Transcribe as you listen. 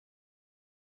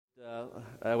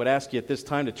I would ask you at this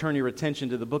time to turn your attention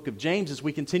to the book of James as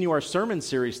we continue our sermon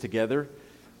series together.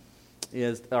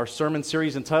 Is our sermon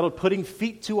series entitled Putting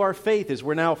Feet to Our Faith, as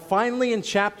we're now finally in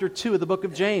chapter 2 of the book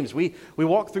of James. We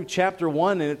walked through chapter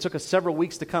 1 and it took us several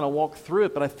weeks to kind of walk through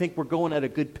it, but I think we're going at a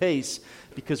good pace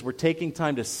because we're taking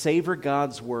time to savor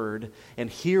God's word and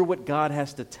hear what God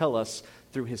has to tell us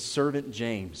through his servant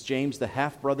James. James, the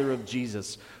half-brother of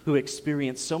Jesus, who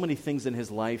experienced so many things in his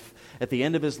life. At the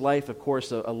end of his life, of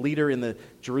course, a leader in the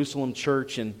Jerusalem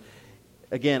church. And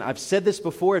again, I've said this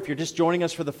before. If you're just joining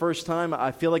us for the first time,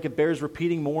 I feel like it bears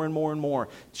repeating more and more and more.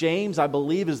 James, I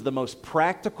believe, is the most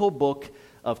practical book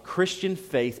of Christian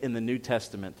faith in the New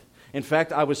Testament. In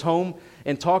fact, I was home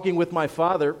and talking with my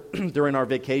father during our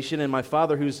vacation, and my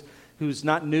father, who's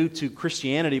not new to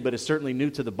Christianity, but is certainly new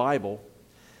to the Bible,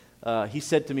 he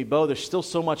said to me, "Bo, there's still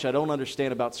so much I don't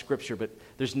understand about Scripture, but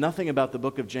there's nothing about the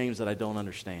book of James that I don't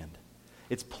understand.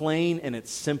 It's plain and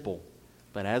it's simple,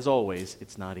 but as always,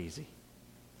 it's not easy."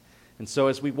 And so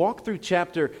as we walk through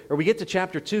we get to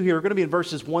chapter 2 here, we're going to be in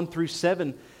verses 1 through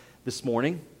 7 this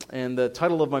morning. And the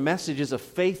title of my message is A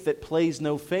Faith That Plays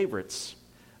No Favorites.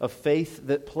 A Faith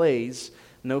That Plays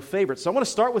No Favorites. So I want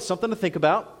to start with something to think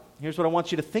about. Here's what I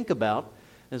want you to think about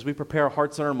as we prepare our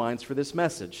hearts and our minds for this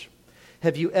message.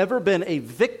 Have you ever been a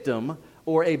victim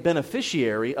or a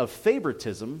beneficiary of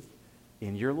favoritism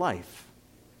in your life?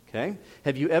 Okay?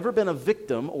 Have you ever been a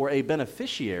victim or a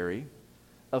beneficiary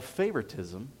of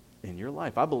favoritism in your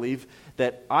life? I believe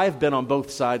that I've been on both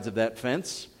sides of that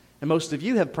fence, and most of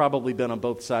you have probably been on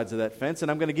both sides of that fence, and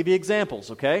I'm going to give you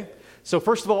examples, okay? So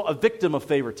first of all, a victim of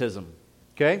favoritism,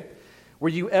 okay? Were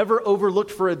you ever overlooked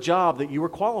for a job that you were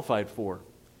qualified for?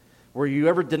 Were you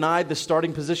ever denied the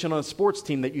starting position on a sports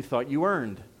team that you thought you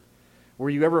earned? Were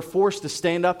you ever forced to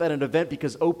stand up at an event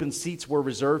because open seats were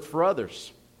reserved for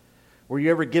others? Were you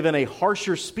ever given a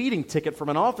harsher speeding ticket from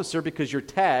an officer because your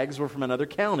tags were from another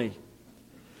county?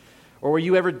 Or were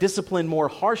you ever disciplined more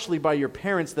harshly by your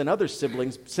parents than other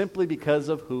siblings simply because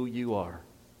of who you are?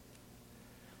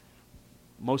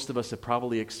 Most of us have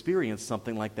probably experienced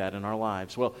something like that in our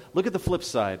lives. Well, look at the flip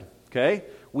side, okay?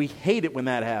 We hate it when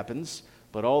that happens.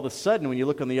 But all of a sudden, when you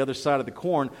look on the other side of the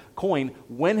coin,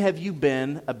 when have you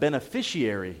been a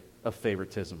beneficiary of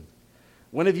favoritism?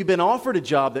 When have you been offered a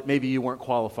job that maybe you weren't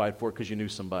qualified for because you knew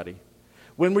somebody?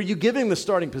 When were you given the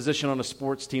starting position on a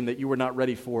sports team that you were not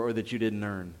ready for or that you didn't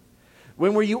earn?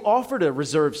 When were you offered a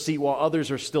reserved seat while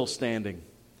others are still standing?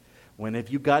 When have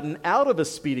you gotten out of a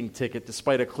speeding ticket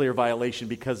despite a clear violation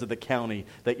because of the county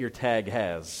that your tag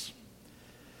has?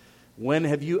 When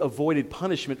have you avoided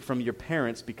punishment from your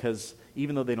parents because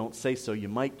even though they don't say so, you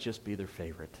might just be their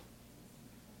favorite?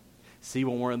 See,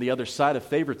 when we're on the other side of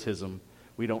favoritism,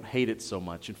 we don't hate it so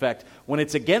much. In fact, when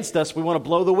it's against us, we want to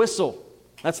blow the whistle.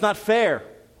 That's not fair.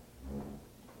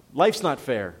 Life's not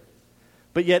fair.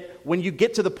 But yet, when you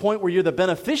get to the point where you're the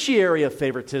beneficiary of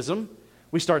favoritism,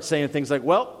 we start saying things like,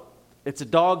 well, it's a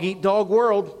dog-eat-dog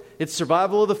world. It's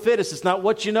survival of the fittest. It's not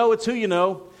what you know, it's who you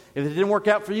know. If it didn't work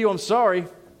out for you, I'm sorry.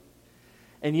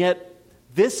 And yet,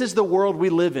 this is the world we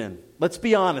live in. Let's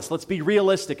be honest. Let's be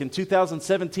realistic. In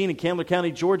 2017 in Candler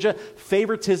County, Georgia,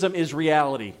 favoritism is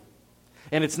reality.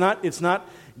 And it's not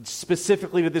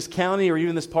specifically to this county or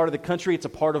even this part of the country. It's a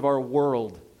part of our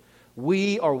world.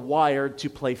 We are wired to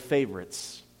play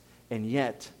favorites. And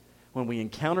yet, when we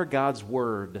encounter God's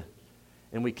word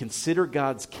and we consider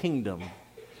God's kingdom,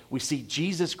 we see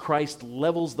Jesus Christ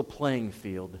levels the playing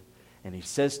field. And he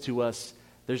says to us,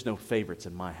 there's no favorites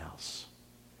in my house.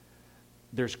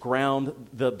 There's ground,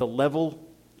 the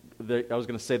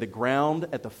ground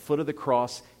at the foot of the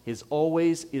cross is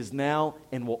now,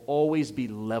 and will always be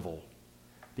level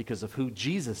because of who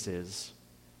Jesus is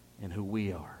and who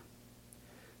we are.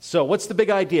 So what's the big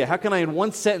idea? How can I, in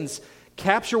one sentence,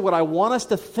 capture what I want us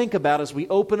to think about as we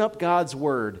open up God's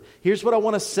Word? Here's what I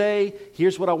want to say.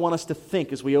 Here's what I want us to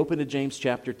think as we open to James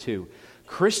chapter 2.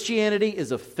 Christianity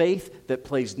is a faith that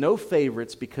plays no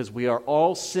favorites because we are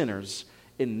all sinners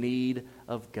in need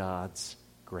of God's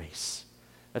grace.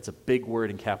 That's a big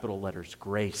word in capital letters,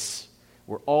 grace.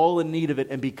 We're all in need of it,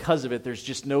 and because of it, there's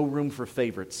just no room for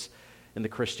favorites in the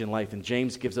Christian life. And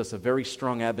James gives us a very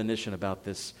strong admonition about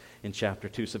this in chapter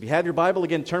 2. So if you have your Bible,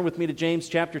 again, turn with me to James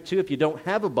chapter 2. If you don't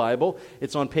have a Bible,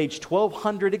 it's on page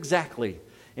 1200 exactly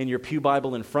in your pew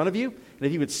Bible in front of you. And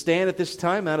if you would stand at this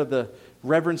time out of the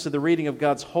reverence of the reading of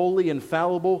God's holy,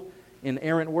 infallible,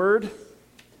 inerrant word,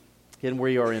 again,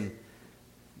 we are in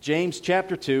James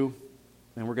chapter 2,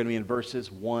 and we're going to be in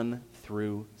verses 1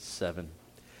 through 7.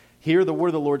 Hear the word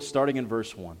of the Lord starting in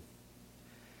verse 1.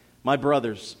 My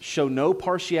brothers, show no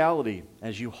partiality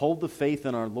as you hold the faith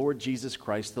in our Lord Jesus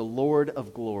Christ, the Lord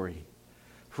of glory.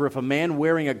 For if a man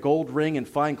wearing a gold ring and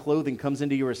fine clothing comes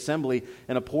into your assembly,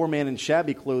 and a poor man in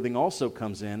shabby clothing also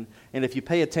comes in, and if you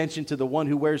pay attention to the one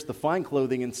who wears the fine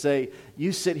clothing and say,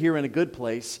 'You sit here in a good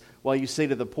place,' while you say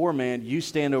to the poor man, 'You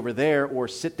stand over there,' or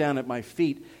 'Sit down at my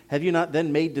feet,' have you not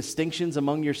then made distinctions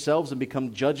among yourselves and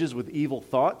become judges with evil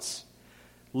thoughts?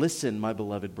 Listen, my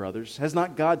beloved brothers, has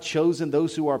not God chosen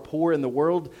those who are poor in the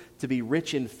world to be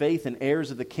rich in faith and heirs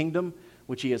of the kingdom,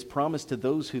 which he has promised to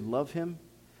those who love him?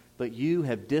 But you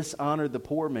have dishonored the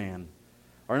poor man.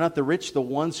 Are not the rich the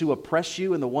ones who oppress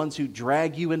you and the ones who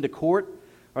drag you into court?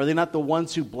 Are they not the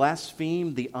ones who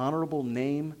blaspheme the honorable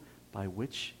name by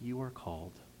which you are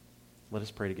called?" Let us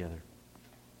pray together.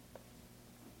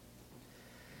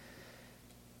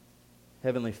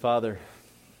 Heavenly Father,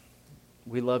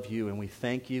 we love you and we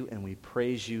thank you and we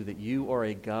praise you that you are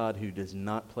a God who does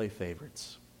not play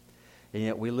favorites. And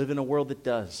yet we live in a world that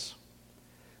does.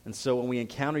 And so when we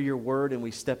encounter your word and we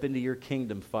step into your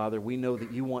kingdom, Father, we know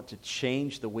that you want to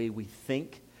change the way we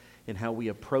think and how we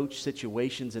approach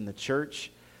situations in the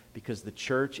church, because the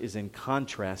church is in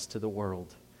contrast to the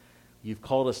world. You've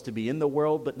called us to be in the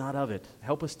world, but not of it.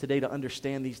 Help us today to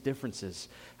understand these differences.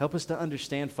 Help us to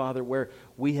understand, Father, where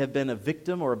we have been a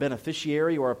victim or a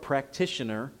beneficiary or a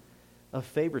practitioner of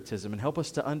favoritism. And help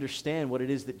us to understand what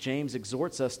it is that James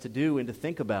exhorts us to do and to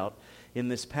think about in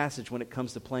this passage when it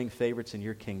comes to playing favorites in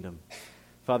your kingdom.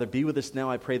 Father, be with us now.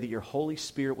 I pray that your Holy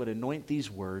Spirit would anoint these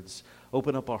words,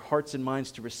 open up our hearts and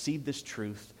minds to receive this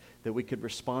truth, that we could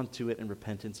respond to it in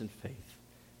repentance and faith.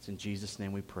 It's in Jesus'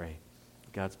 name we pray.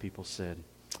 God's people said,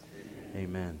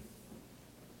 Amen.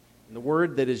 And the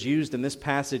word that is used in this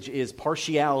passage is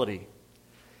partiality.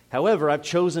 However, I've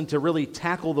chosen to really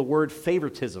tackle the word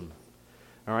favoritism.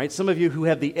 All right, some of you who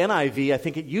have the NIV, I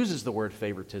think it uses the word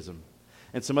favoritism.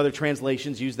 And some other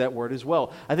translations use that word as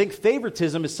well. I think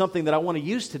favoritism is something that I want to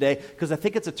use today because I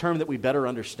think it's a term that we better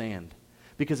understand.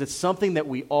 Because it's something that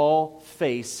we all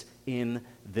face in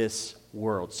this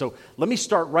world. So let me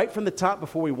start right from the top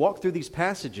before we walk through these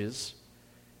passages.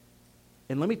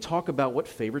 And let me talk about what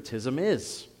favoritism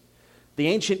is. The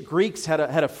ancient Greeks had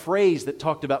a phrase that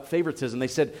talked about favoritism. They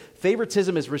said,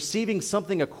 favoritism is receiving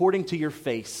something according to your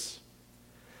face.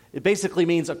 It basically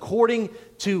means according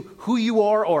to who you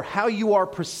are or how you are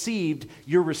perceived,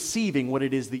 you're receiving what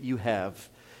it is that you have.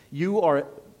 You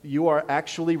are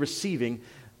actually receiving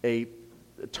a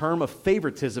term of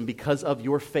favoritism because of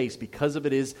your face, because of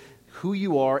it is who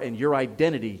you are and your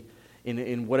identity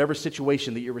in whatever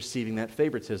situation that you're receiving that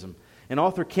favoritism. And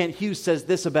author Kent Hughes says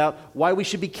this about why we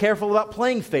should be careful about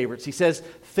playing favorites. He says,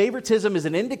 favoritism is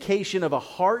an indication of a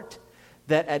heart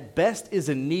that at best is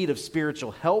in need of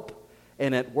spiritual help,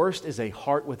 and at worst is a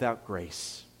heart without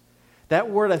grace.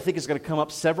 That word, I think, is going to come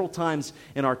up several times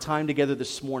in our time together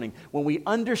this morning. When we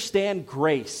understand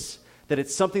grace, that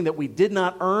it's something that we did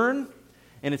not earn,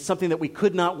 and it's something that we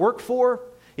could not work for,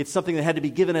 it's something that had to be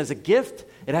given as a gift,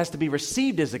 it has to be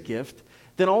received as a gift,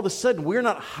 then all of a sudden we're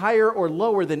not higher or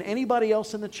lower than anybody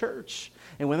else in the church.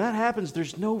 And when that happens,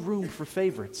 there's no room for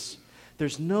favorites.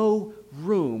 There's no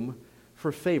room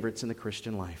for favorites in the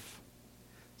Christian life.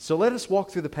 So let us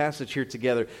walk through the passage here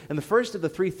together. And the first of the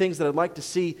three things that I'd like to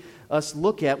see us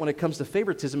look at when it comes to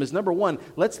favoritism is, number one,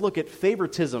 let's look at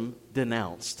favoritism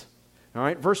denounced. All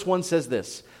right, verse 1 says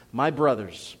this, "My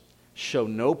brothers, show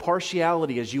no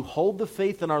partiality as you hold the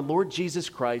faith in our Lord Jesus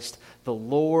Christ, the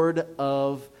Lord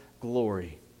of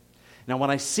glory." Now, what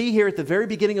I see here at the very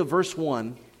beginning of verse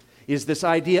 1 is this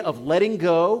idea of letting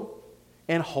go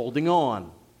and holding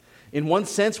on. In one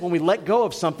sense, when we let go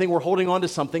of something, we're holding on to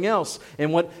something else.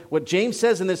 And what James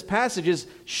says in this passage is,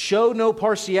 show no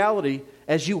partiality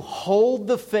as you hold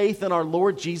the faith in our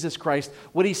Lord Jesus Christ.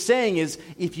 What he's saying is,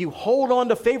 if you hold on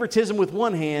to favoritism with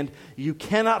one hand, you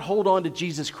cannot hold on to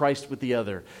Jesus Christ with the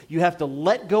other. You have to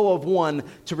let go of one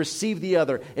to receive the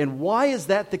other. And why is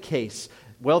that the case?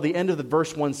 Well, the end of the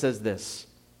verse 1 says this,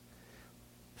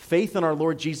 faith in our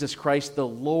Lord Jesus Christ, the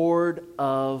Lord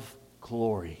of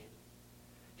glory.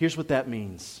 Here's what that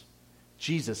means.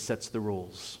 Jesus sets the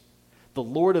rules. The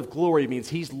Lord of glory means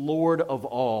he's Lord of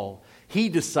all. He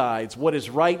decides what is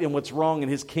right and what's wrong in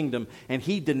his kingdom, and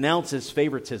he denounces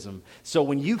favoritism. So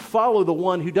when you follow the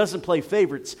one who doesn't play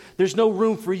favorites, there's no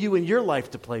room for you in your life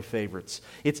to play favorites.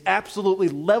 It's absolutely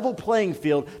level playing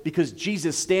field because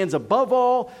Jesus stands above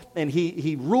all, and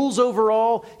he rules over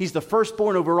all. He's the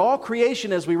firstborn over all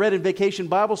creation, as we read in Vacation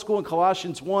Bible School in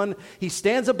Colossians 1. He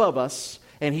stands above us,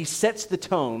 and he sets the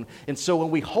tone. And so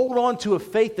when we hold on to a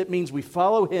faith that means we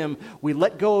follow him, we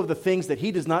let go of the things that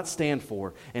he does not stand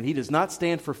for. And he does not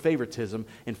stand for favoritism.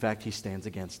 In fact, he stands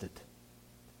against it.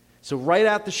 So right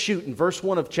out the chute, in verse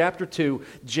 1 of chapter 2,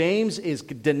 James is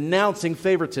denouncing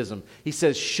favoritism. He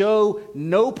says, show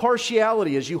no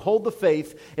partiality as you hold the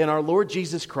faith in our Lord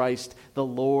Jesus Christ, the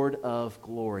Lord of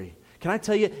glory. Can I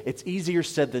tell you, it's easier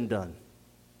said than done.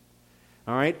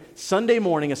 All right? Sunday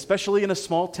morning, especially in a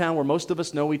small town where most of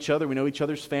us know each other, we know each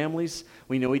other's families,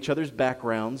 we know each other's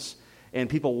backgrounds, and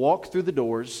people walk through the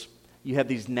doors, you have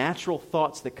these natural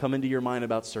thoughts that come into your mind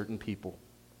about certain people.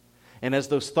 And as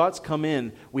those thoughts come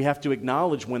in, we have to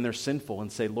acknowledge when they're sinful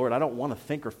and say, Lord, I don't want to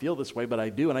think or feel this way, but I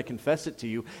do, and I confess it to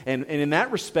you. And in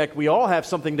that respect, we all have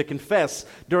something to confess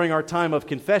during our time of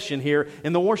confession here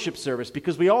in the worship service,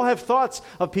 because we all have thoughts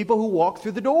of people who walk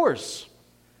through the doors.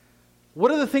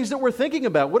 What are the things that we're thinking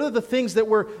about? What are the things that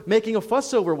we're making a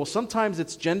fuss over? Well, sometimes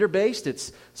it's gender-based,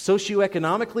 it's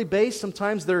socioeconomically based,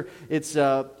 sometimes it's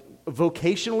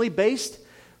vocationally based.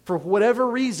 For whatever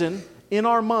reason, in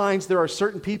our minds, there are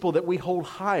certain people that we hold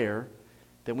higher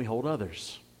than we hold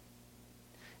others.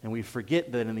 And we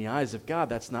forget that in the eyes of God,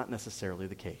 that's not necessarily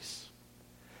the case,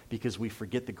 because we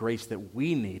forget the grace that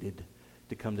we needed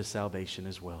to come to salvation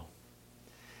as well.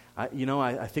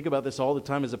 I think about this all the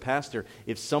time as a pastor.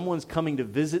 If someone's coming to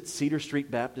visit Cedar Street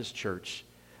Baptist Church,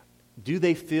 do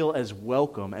they feel as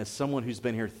welcome as someone who's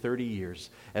been here 30 years,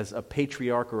 as a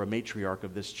patriarch or a matriarch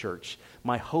of this church?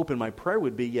 My hope and my prayer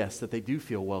would be, yes, that they do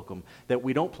feel welcome, that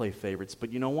we don't play favorites.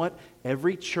 But you know what?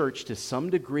 Every church to some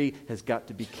degree has got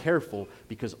to be careful,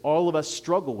 because all of us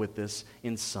struggle with this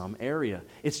in some area.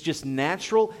 It's just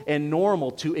natural and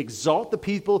normal to exalt the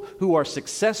people who are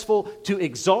successful, to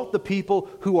exalt the people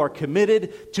who are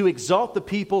committed, to exalt the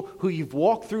people who you've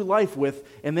walked through life with,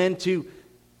 and then to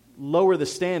lower the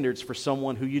standards for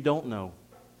someone who you don't know.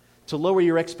 To lower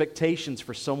your expectations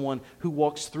for someone who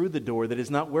walks through the door that is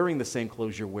not wearing the same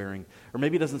clothes you're wearing, or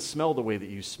maybe doesn't smell the way that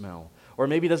you smell, or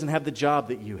maybe doesn't have the job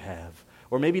that you have,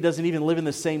 or maybe doesn't even live in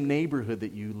the same neighborhood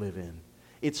that you live in.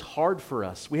 It's hard for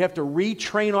us. We have to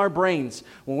retrain our brains.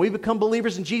 When we become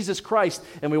believers in Jesus Christ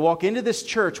and we walk into this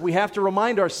church, we have to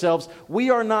remind ourselves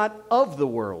we are not of the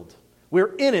world.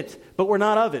 We're in it, but we're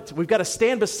not of it. We've got to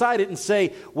stand beside it and say,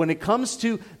 when it comes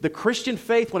to the Christian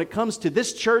faith, when it comes to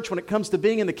this church, when it comes to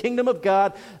being in the kingdom of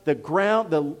God, the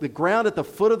ground at the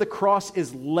foot of the cross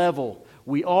is level.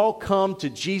 We all come to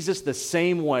Jesus the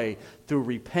same way, through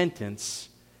repentance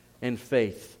and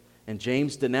faith. And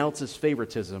James denounces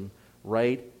favoritism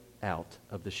right out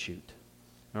of the chute.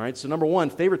 All right, so number one,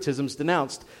 favoritism is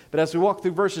denounced. But as we walk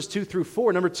through verses 2 through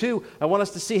 4, number two, I want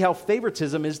us to see how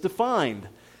favoritism is defined.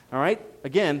 All right?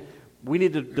 Again, we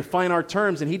need to define our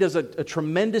terms, and he does a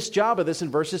tremendous job of this in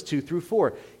verses 2 through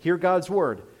 4. Hear God's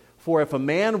word. For if a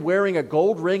man wearing a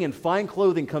gold ring and fine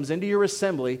clothing comes into your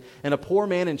assembly, and a poor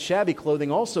man in shabby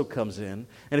clothing also comes in,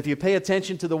 and if you pay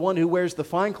attention to the one who wears the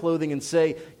fine clothing and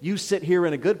say, you sit here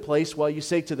in a good place, while you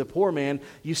say to the poor man,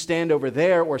 you stand over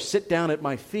there, or sit down at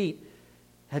my feet,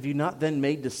 have you not then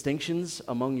made distinctions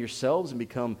among yourselves and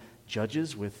become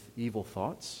judges with evil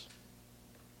thoughts?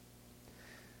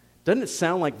 Doesn't it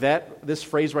sound like this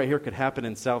phrase right here could happen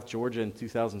in South Georgia in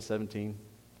 2017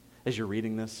 as you're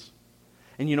reading this?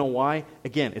 And you know why?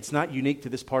 Again, it's not unique to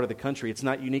this part of the country. It's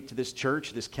not unique to this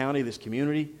church, this county, this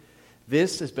community.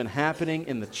 This has been happening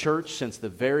in the church since the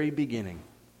very beginning,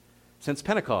 since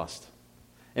Pentecost.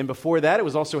 And before that, it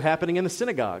was also happening in the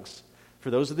synagogues for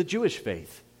those of the Jewish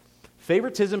faith.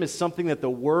 Favoritism is something that the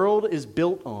world is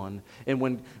built on. And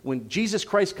when Jesus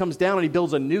Christ comes down and he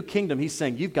builds a new kingdom, he's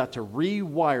saying, you've got to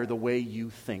rewire the way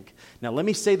you think. Now, let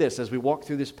me say this as we walk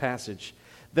through this passage.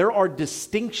 There are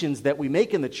distinctions that we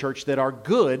make in the church that are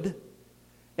good,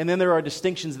 and then there are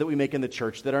distinctions that we make in the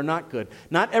church that are not good.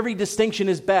 Not every distinction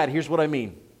is bad. Here's what I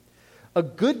mean. A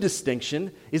good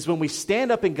distinction is when we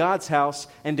stand up in God's house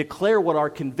and declare what our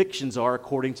convictions are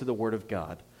according to the Word of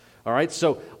God. All right,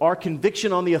 so our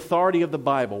conviction on the authority of the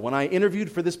Bible. When I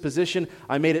interviewed for this position,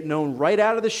 I made it known right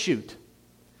out of the chute.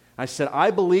 I said,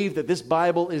 I believe that this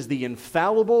Bible is the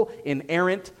infallible,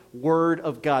 inerrant Word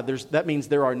of God. That means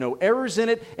there are no errors in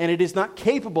it, and it is not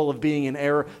capable of being in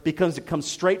error because it comes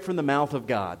straight from the mouth of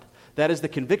God. That is the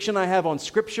conviction I have on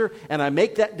Scripture, and I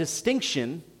make that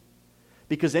distinction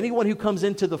because anyone who comes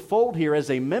into the fold here as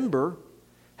a member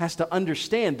has to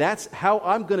understand that's how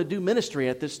I'm going to do ministry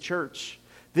at this church.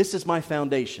 This is my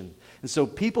foundation. And so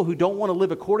people who don't want to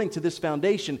live according to this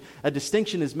foundation, a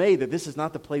distinction is made that this is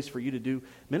not the place for you to do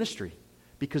ministry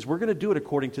because we're going to do it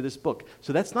according to this book.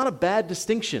 So that's not a bad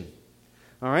distinction.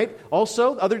 All right?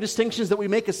 Also, other distinctions that we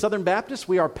make as Southern Baptists,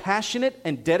 we are passionate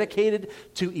and dedicated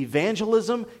to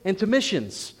evangelism and to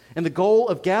missions and the goal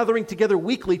of gathering together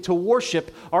weekly to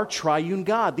worship our triune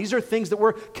God. These are things that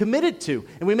we're committed to,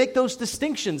 and we make those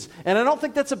distinctions, and I don't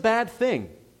think that's a bad thing.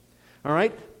 All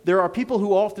right? there are people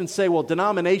who often say, well,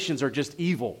 denominations are just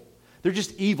evil. They're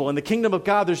just evil. In the kingdom of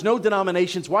God, there's no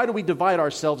denominations. Why do we divide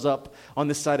ourselves up on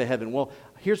this side of heaven? Well,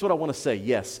 here's what I want to say.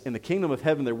 Yes, in the kingdom of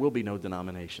heaven, there will be no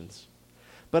denominations.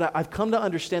 But I've come to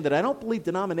understand that I don't believe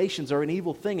denominations are an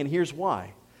evil thing, and here's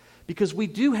why. Because we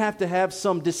do have to have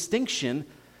some distinction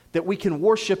that we can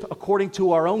worship according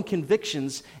to our own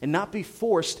convictions and not be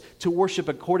forced to worship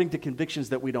according to convictions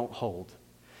that we don't hold.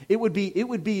 It would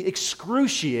be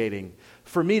excruciating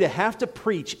for me to have to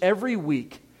preach every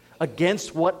week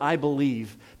against what I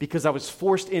believe because I was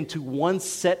forced into one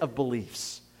set of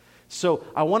beliefs. So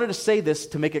I wanted to say this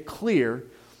to make it clear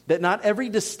that not every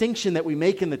distinction that we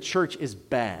make in the church is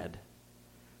bad.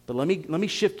 But let me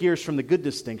shift gears from the good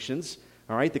distinctions,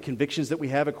 all right, the convictions that we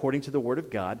have according to the Word of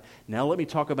God. Now let me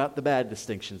talk about the bad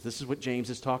distinctions. This is what James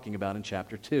is talking about in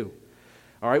chapter 2.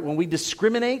 All right, when we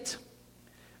discriminate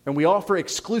and we offer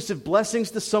exclusive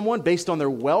blessings to someone based on their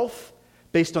wealth,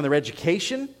 based on their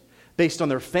education, based on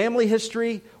their family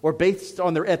history, or based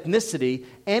on their ethnicity,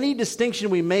 any distinction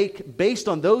we make based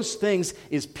on those things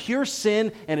is pure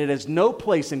sin, and it has no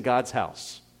place in God's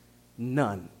house.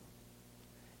 None.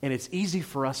 And it's easy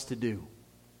for us to do.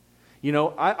 You know,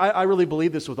 I really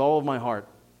believe this with all of my heart.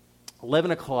 11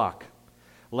 o'clock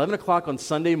on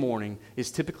Sunday morning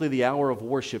is typically the hour of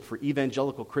worship for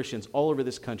evangelical Christians all over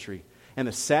this country. And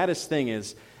the saddest thing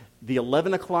is, the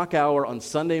 11 o'clock hour on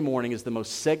Sunday morning is the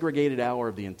most segregated hour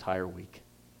of the entire week.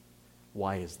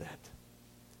 Why is that?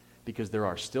 Because there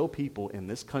are still people in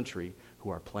this country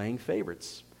who are playing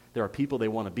favorites. There are people they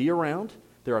want to be around.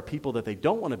 There are people that they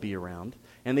don't want to be around.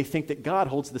 And they think that God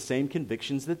holds the same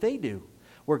convictions that they do.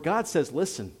 Where God says,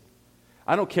 listen,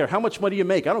 I don't care how much money you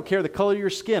make. I don't care the color of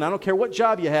your skin. I don't care what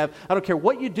job you have. I don't care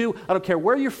what you do. I don't care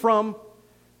where you're from.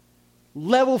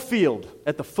 Level field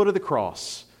at the foot of the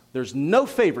cross. There's no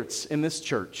favorites in this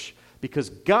church because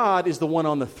God is the one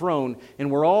on the throne and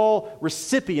we're all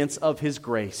recipients of His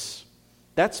grace.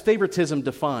 That's favoritism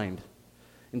defined.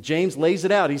 And James lays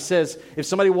it out. He says, if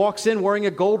somebody walks in wearing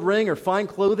a gold ring or fine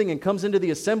clothing and comes into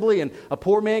the assembly and a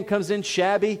poor man comes in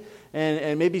shabby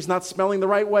and maybe he's not smelling the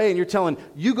right way and you're telling,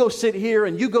 you go sit here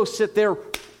and you go sit there,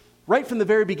 right from the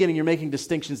very beginning you're making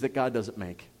distinctions that God doesn't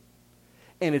make.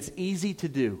 And it's easy to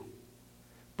do,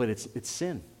 but it's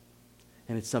sin.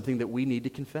 And it's something that we need to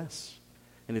confess.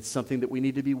 And it's something that we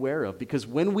need to be aware of. Because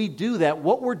when we do that,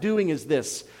 what we're doing is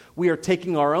this. We are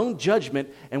taking our own judgment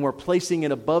and we're placing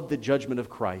it above the judgment of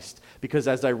Christ. Because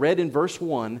as I read in verse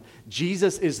 1,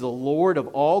 Jesus is the Lord of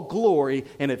all glory.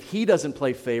 And if He doesn't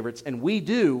play favorites, and we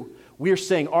do, we are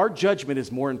saying our judgment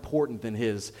is more important than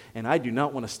His. And I do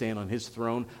not want to stand on His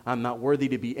throne. I'm not worthy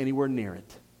to be anywhere near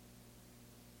it.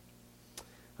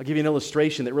 I'll give you an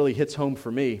illustration that really hits home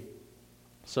for me.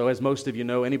 So as most of you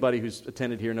know, anybody who's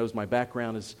attended here knows my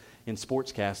background is in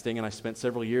sportscasting, and I spent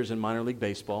several years in minor league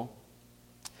baseball.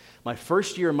 My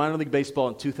first year in minor league baseball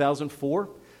in 2004,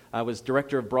 I was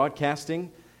director of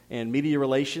broadcasting and media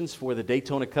relations for the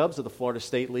Daytona Cubs of the Florida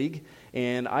State League,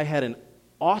 and I had an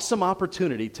awesome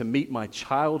opportunity to meet my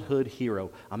childhood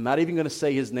hero. I'm not even going to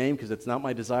say his name because it's not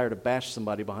my desire to bash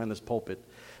somebody behind this pulpit,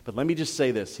 but let me just say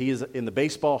this. He is in the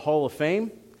Baseball Hall of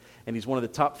Fame. And he's one of the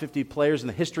top 50 players in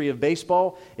the history of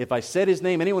baseball. If I said his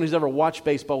name, anyone who's ever watched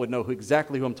baseball would know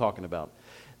exactly who I'm talking about.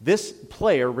 This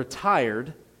player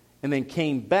retired and then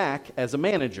came back as a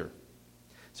manager.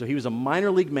 So he was a minor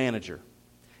league manager.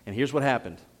 And here's what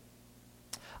happened.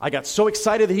 I got so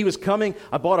excited that he was coming,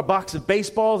 I bought a box of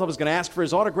baseballs. I was going to ask for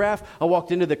his autograph. I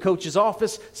walked into the coach's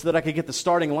office so that I could get the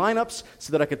starting lineups,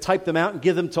 so that I could type them out and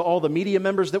give them to all the media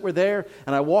members that were there.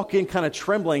 And I walk in kind of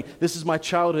trembling. This is my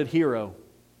childhood hero.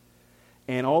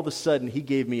 And all of a sudden, he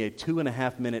gave me a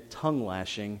 2.5-minute tongue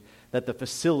lashing that the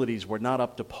facilities were not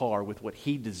up to par with what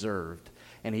he deserved.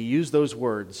 And he used those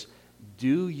words,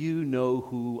 "Do you know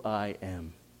who I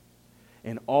am?"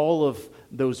 And all of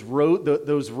those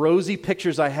rosy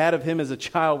pictures I had of him as a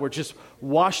child were just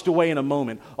washed away in a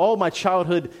moment. All my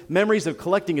childhood memories of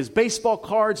collecting his baseball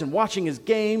cards and watching his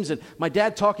games, and my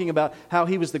dad talking about how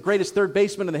he was the greatest third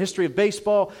baseman in the history of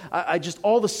baseball. I just,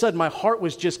 all of a sudden, my heart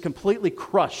was just completely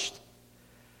crushed.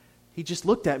 He just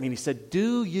looked at me and he said,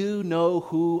 "Do you know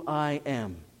who I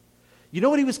am?" You know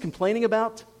what he was complaining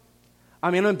about?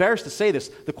 I mean, I'm embarrassed to say this.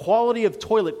 The quality of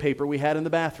toilet paper we had in the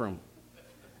bathroom.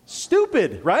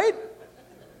 Stupid, right?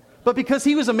 But because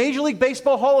he was a Major League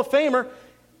Baseball Hall of Famer,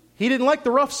 he didn't like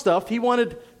the rough stuff. He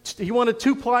wanted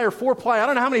 2-ply or 4-ply. I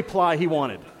don't know how many ply he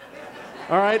wanted.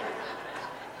 All right?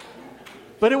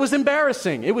 But it was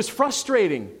embarrassing. It was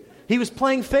frustrating. He was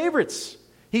playing favorites.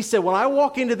 He said, when I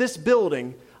walk into this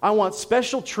building, I want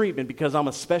special treatment because I'm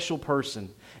a special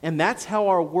person. And that's how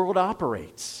our world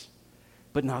operates.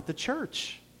 But not the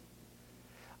church.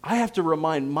 I have to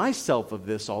remind myself of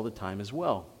this all the time as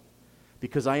well.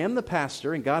 Because I am the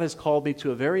pastor and God has called me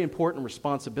to a very important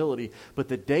responsibility, but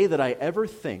the day that I ever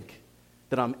think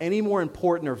that I'm any more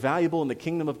important or valuable in the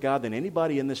kingdom of God than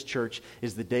anybody in this church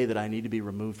is the day that I need to be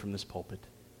removed from this pulpit.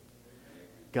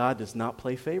 God does not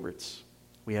play favorites.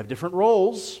 We have different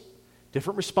roles,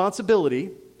 different responsibility.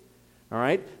 All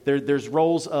right? There's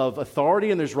roles of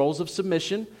authority and there's roles of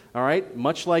submission. All right?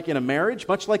 Much like in a marriage,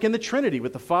 much like in the Trinity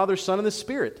with the Father, Son, and the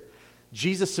Spirit.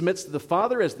 Jesus submits to the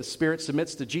Father as the Spirit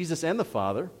submits to Jesus and the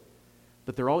Father,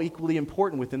 but they're all equally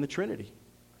important within the Trinity.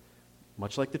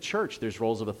 Much like the church, there's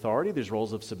roles of authority, there's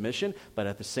roles of submission, but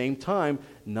at the same time,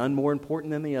 none more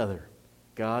important than the other.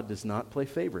 God does not play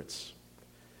favorites.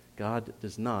 God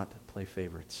does not play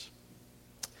favorites.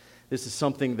 This is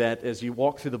something that as you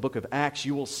walk through the book of Acts,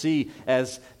 you will see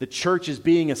as the church is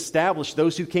being established,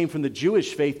 those who came from the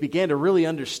Jewish faith began to really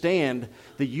understand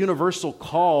the universal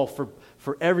call for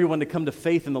everyone to come to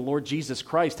faith in the Lord Jesus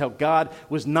Christ, how God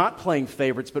was not playing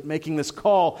favorites, but making this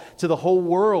call to the whole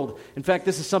world. In fact,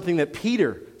 this is something that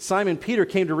Simon Peter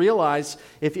came to realize.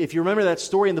 If you remember that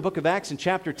story in the book of Acts in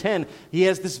chapter 10, he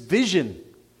has this vision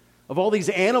of all these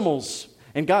animals,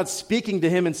 and God's speaking to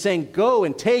him and saying, go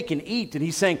and take and eat. And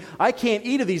he's saying, I can't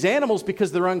eat of these animals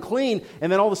because they're unclean.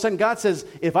 And then all of a sudden God says,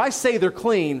 if I say they're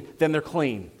clean, then they're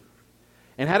clean.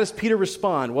 And how does Peter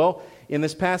respond? Well, in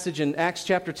this passage in Acts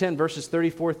chapter 10, verses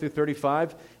 34 through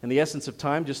 35, in the essence of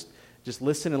time, just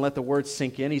listen and let the words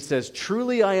sink in. He says,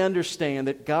 truly I understand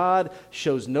that God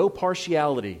shows no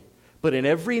partiality, but in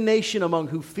every nation among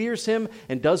who fears him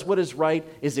and does what is right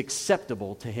is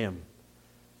acceptable to him.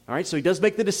 All right, so he does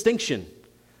make the distinction.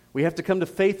 We have to come to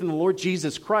faith in the Lord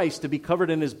Jesus Christ to be covered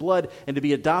in his blood and to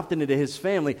be adopted into his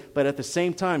family, but at the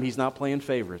same time, he's not playing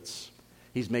favorites.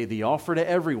 He's made the offer to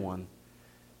everyone,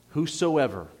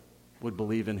 whosoever would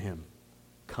believe in him.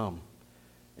 Come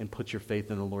and put your faith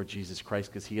in the Lord Jesus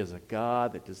Christ, because he is a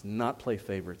God that does not play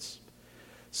favorites.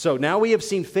 So now we have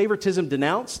seen favoritism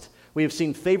denounced. We have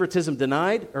seen favoritism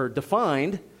denied or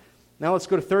defined. Now let's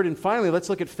go to third and finally, let's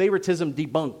look at favoritism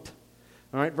debunked.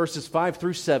 All right, verses 5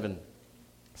 through 7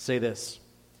 say this.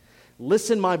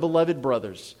 Listen, my beloved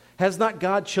brothers, has not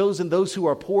God chosen those who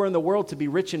are poor in the world to be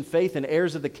rich in faith and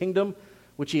heirs of the kingdom,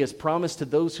 which he has promised to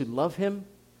those who love him?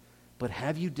 But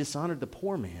have you dishonored the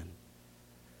poor man?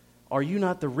 Are you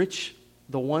not the rich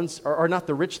the ones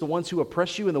who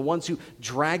oppress you and the ones who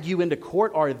drag you into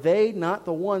court? Are they not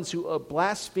the ones who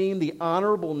blaspheme the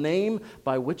honorable name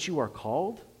by which you are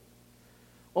called?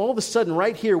 All of a sudden,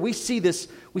 right here, we see this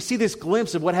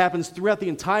glimpse of what happens throughout the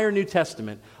entire New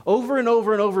Testament. Over and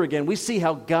over and over again, we see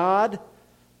how God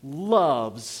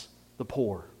loves the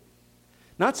poor.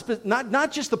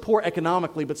 Not just the poor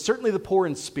economically, but certainly the poor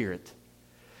in spirit.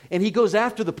 And he goes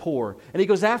after the poor, and he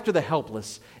goes after the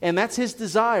helpless. And that's his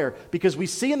desire, because we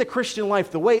see in the Christian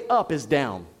life the way up is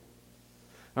down.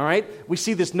 All right? We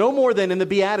see this no more than in the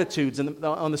Beatitudes and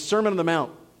on the Sermon on the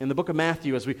Mount in the book of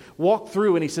Matthew as we walk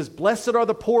through, and he says, blessed are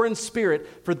the poor in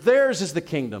spirit, for theirs is the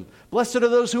kingdom. Blessed are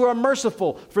those who are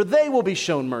merciful, for they will be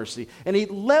shown mercy. And he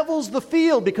levels the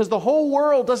field because the whole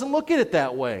world doesn't look at it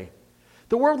that way.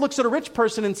 The world looks at a rich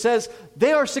person and says,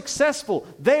 they are successful,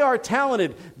 they are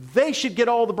talented, they should get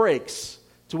all the breaks.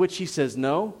 To which he says,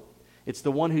 no, it's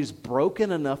the one who's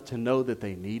broken enough to know that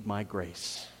they need my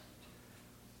grace.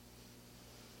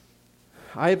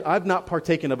 I've not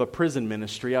partaken of a prison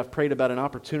ministry. I've prayed about an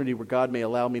opportunity where God may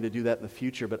allow me to do that in the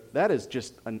future, but that is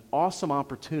just an awesome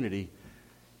opportunity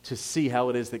to see how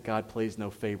it is that God plays no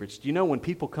favorites. Do you know when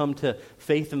people come to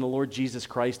faith in the Lord Jesus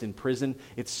Christ in prison,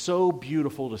 it's so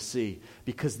beautiful to see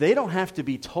because they don't have to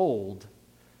be told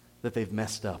that they've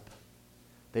messed up.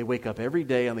 They wake up every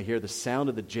day and they hear the sound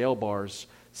of the jail bars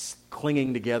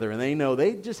clinging together, and they know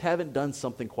they just haven't done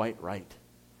something quite right.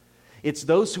 It's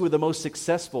those who are the most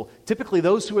successful, typically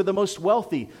those who are the most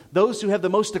wealthy, those who have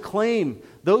the most acclaim,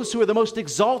 those who are the most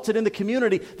exalted in the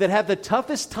community that have the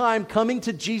toughest time coming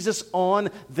to Jesus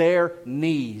on their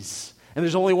knees. And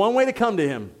there's only one way to come to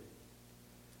him,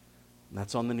 and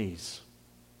that's on the knees.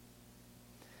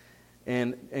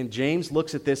 And James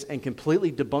looks at this and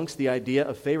completely debunks the idea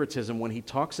of favoritism when he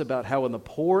talks about how the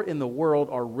poor in the world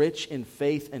are rich in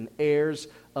faith and heirs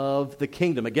of the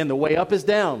kingdom. Again, the way up is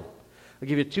down. I'll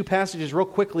give you two passages real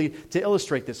quickly to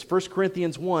illustrate this. 1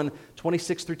 Corinthians 1,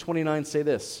 26 through 29 say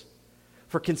this.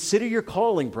 For consider your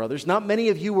calling, brothers. Not many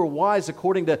of you were wise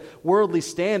according to worldly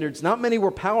standards. Not many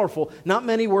were powerful. Not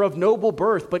many were of noble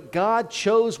birth. But God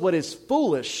chose what is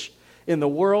foolish in the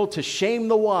world to shame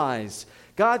the wise.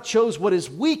 God chose what is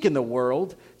weak in the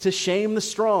world to shame the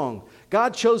strong.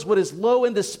 God chose what is low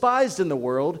and despised in the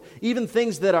world, even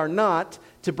things that are not,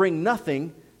 to bring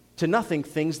nothing to nothing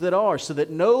things that are, so that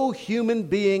no human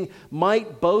being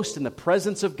might boast in the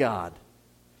presence of God.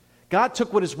 God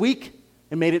took what is weak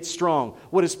and made it strong,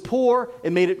 what is poor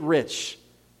and made it rich,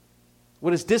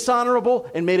 what is dishonorable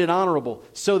and made it honorable,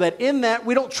 so that in that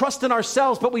we don't trust in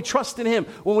ourselves, but we trust in Him.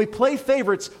 When we play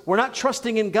favorites, we're not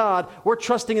trusting in God, we're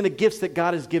trusting in the gifts that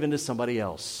God has given to somebody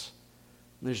else.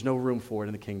 There's no room for it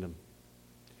in the kingdom.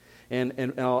 And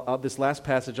this last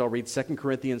passage I'll read, 2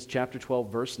 Corinthians chapter 12,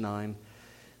 verse 9.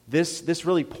 This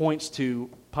really points to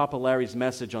Papa Larry's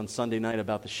message on Sunday night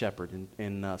about the shepherd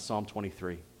in Psalm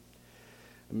 23.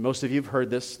 Most of you have heard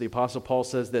this. The Apostle Paul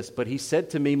says this, "But he said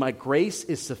to me, my grace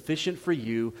is sufficient for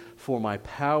you, for my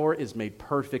power is made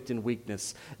perfect in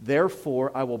weakness.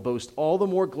 Therefore, I will boast all the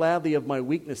more gladly of my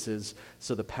weaknesses,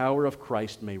 so the power of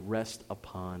Christ may rest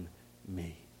upon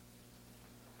me."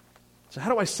 So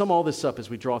how do I sum all this up as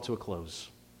we draw to a close?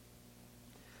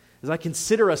 As I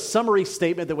consider a summary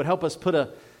statement that would help us put a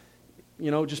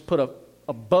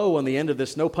bow on the end of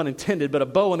this, no pun intended, but a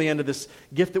bow on the end of this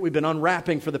gift that we've been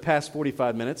unwrapping for the past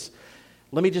 45 minutes.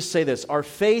 Let me just say this. Our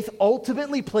faith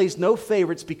ultimately plays no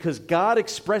favorites because God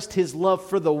expressed His love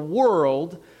for the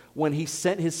world when He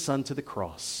sent His Son to the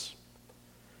cross.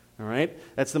 All right?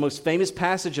 That's the most famous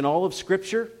passage in all of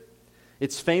Scripture.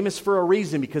 It's famous for a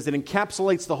reason because it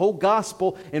encapsulates the whole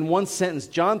gospel in one sentence.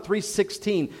 John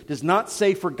 3:16 does not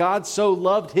say, "For God so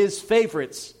loved His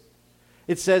favorites."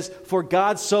 It says, "For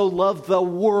God so loved the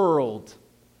world."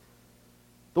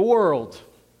 The world.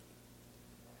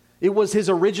 It was His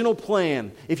original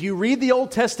plan. If you read the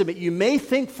Old Testament, you may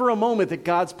think for a moment that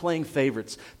God's playing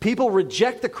favorites. People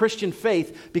reject the Christian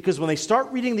faith because when they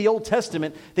start reading the Old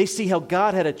Testament, they see how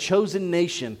God had a chosen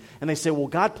nation. And they say, well,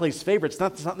 God plays favorites.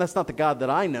 That's not the God that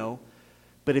I know.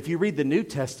 But if you read the New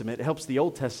Testament, it helps the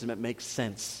Old Testament make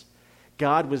sense.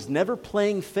 God was never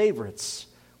playing favorites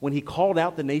when He called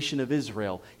out the nation of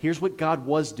Israel. Here's what God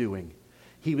was doing.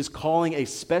 He was calling a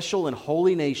special and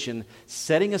holy nation,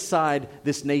 setting aside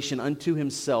this nation unto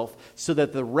Himself so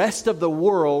that the rest of the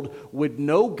world would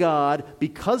know God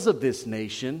because of this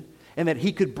nation, and that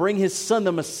He could bring His Son,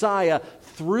 the Messiah,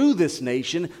 through this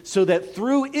nation so that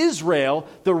through Israel,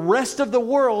 the rest of the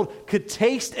world could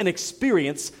taste and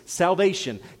experience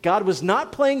salvation. God was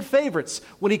not playing favorites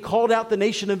when He called out the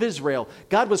nation of Israel.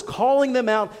 God was calling them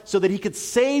out so that He could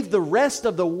save the rest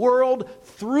of the world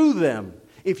through them.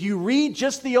 If you read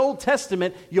just the Old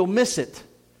Testament, you'll miss it.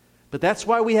 But that's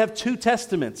why we have two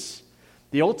testaments.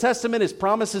 The Old Testament is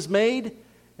promises made,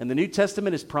 and the New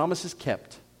Testament is promises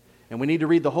kept. And we need to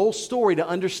read the whole story to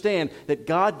understand that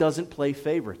God doesn't play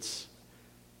favorites.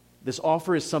 This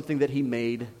offer is something that He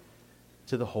made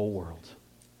to the whole world.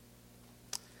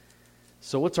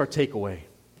 So what's our takeaway?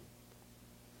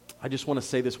 I just want to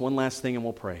say this one last thing and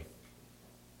we'll pray.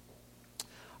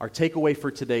 Our takeaway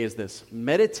for today is this: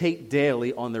 meditate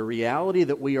daily on the reality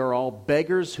that we are all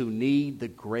beggars who need the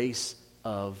grace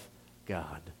of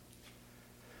God.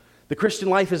 The Christian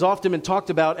life has often been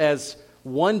talked about as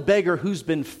one beggar who's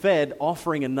been fed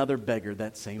offering another beggar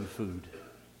that same food.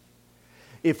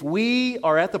 If we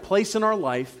are at the place in our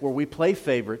life where we play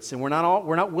favorites and we're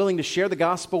not willing to share the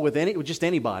gospel with just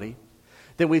anybody,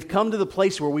 then we've come to the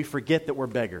place where we forget that we're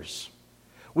beggars.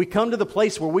 We come to the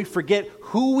place where we forget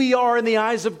who we are in the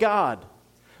eyes of God.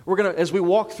 As we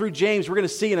walk through James, we're going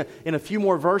to see in a few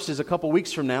more verses a couple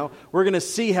weeks from now, we're going to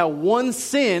see how one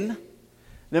sin,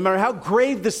 no matter how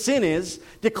grave the sin is,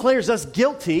 declares us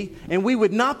guilty, and we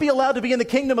would not be allowed to be in the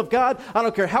kingdom of God. I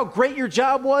don't care how great your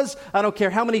job was. I don't care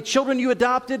how many children you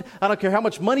adopted. I don't care how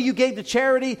much money you gave to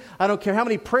charity. I don't care how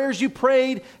many prayers you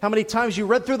prayed, how many times you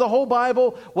read through the whole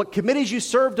Bible, what committees you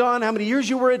served on, how many years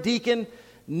you were a deacon.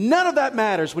 None of that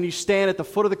matters when you stand at the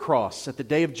foot of the cross at the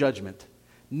day of judgment.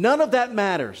 None of that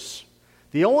matters.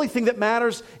 The only thing that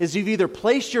matters is you've either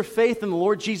placed your faith in the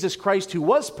Lord Jesus Christ, who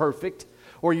was perfect,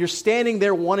 or you're standing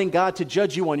there wanting God to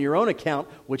judge you on your own account,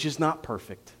 which is not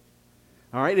perfect.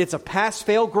 All right? It's a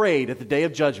pass-fail grade at the day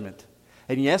of judgment.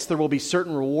 And yes, there will be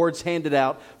certain rewards handed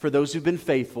out for those who've been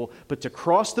faithful, but to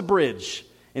cross the bridge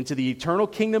into the eternal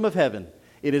kingdom of heaven,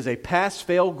 it is a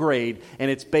pass-fail grade,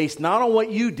 and it's based not on what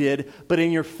you did, but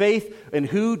in your faith and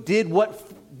who did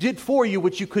for you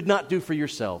what you could not do for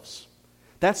yourselves.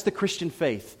 That's the Christian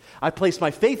faith. I place my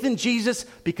faith in Jesus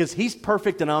because He's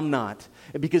perfect and I'm not.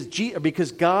 And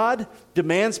because God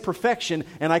demands perfection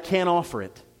and I can't offer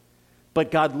it. But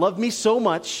God loved me so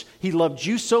much, He loved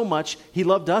you so much, He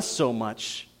loved us so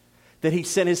much, that He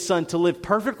sent His Son to live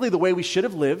perfectly the way we should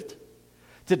have lived,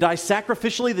 to die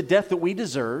sacrificially the death that we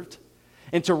deserved,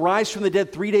 and to rise from the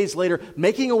dead 3 days later,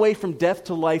 making a way from death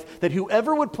to life, that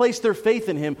whoever would place their faith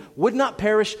in him would not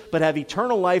perish but have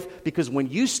eternal life. Because when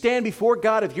you stand before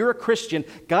God, if you're a Christian,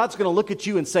 God's going to look at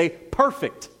you and say,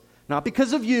 perfect. Not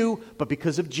because of you, but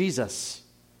because of Jesus.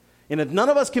 And if none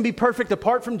of us can be perfect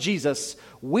apart from Jesus,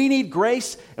 we need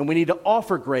grace, and we need to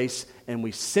offer grace, and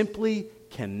we simply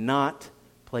cannot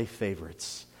play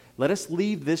favorites. Let us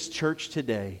leave this church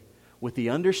today with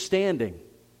the understanding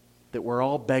that we're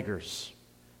all beggars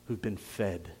who've been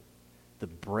fed the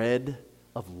bread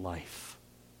of life.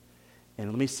 And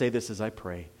let me say this as I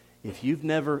pray. If you've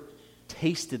never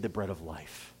tasted the bread of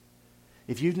life,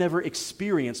 if you've never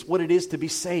experienced what it is to be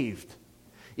saved,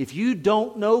 if you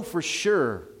don't know for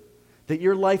sure that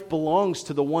your life belongs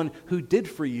to the one who did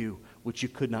for you what you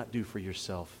could not do for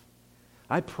yourself,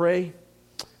 I pray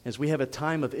as we have a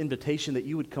time of invitation that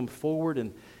you would come forward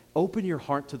and open your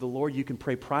heart to the Lord. You can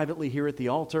pray privately here at the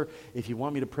altar. If you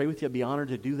want me to pray with you, I'd be honored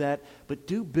to do that. But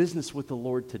do business with the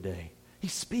Lord today.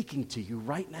 He's speaking to you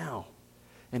right now.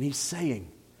 And He's saying,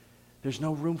 there's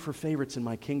no room for favorites in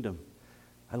my kingdom.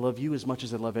 I love you as much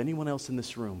as I love anyone else in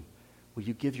this room. Will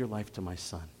you give your life to my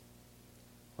Son?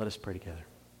 Let us pray together.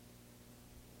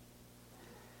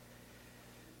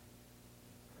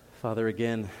 Father,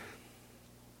 again,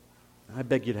 I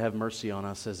beg you to have mercy on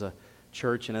us as a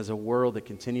church and as a world that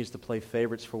continues to play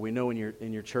favorites, for we know in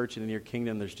your church and in your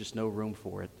kingdom there's just no room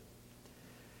for it.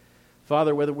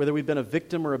 Father, whether we've been a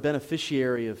victim or a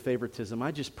beneficiary of favoritism,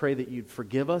 I just pray that you'd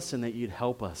forgive us and that you'd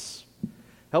help us.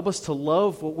 Help us to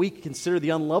love what we consider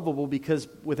the unlovable, because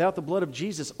without the blood of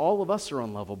Jesus, all of us are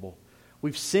unlovable.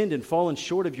 We've sinned and fallen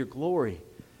short of your glory.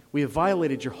 We have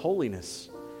violated your holiness.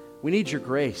 We need your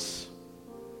grace.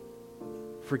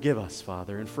 Forgive us,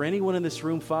 Father. And for anyone in this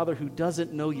room, Father, who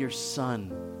doesn't know your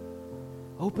Son,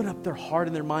 open up their heart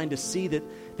and their mind to see that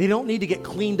they don't need to get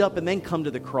cleaned up and then come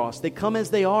to the cross. They come as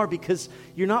they are because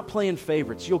you're not playing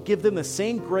favorites. You'll give them the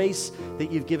same grace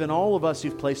that you've given all of us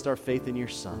who've placed our faith in your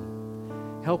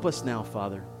Son. Help us now,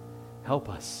 Father. Help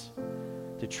us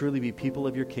to truly be people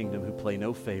of your kingdom who play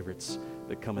no favorites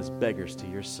but come as beggars to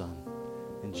your Son.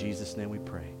 In Jesus' name we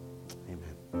pray.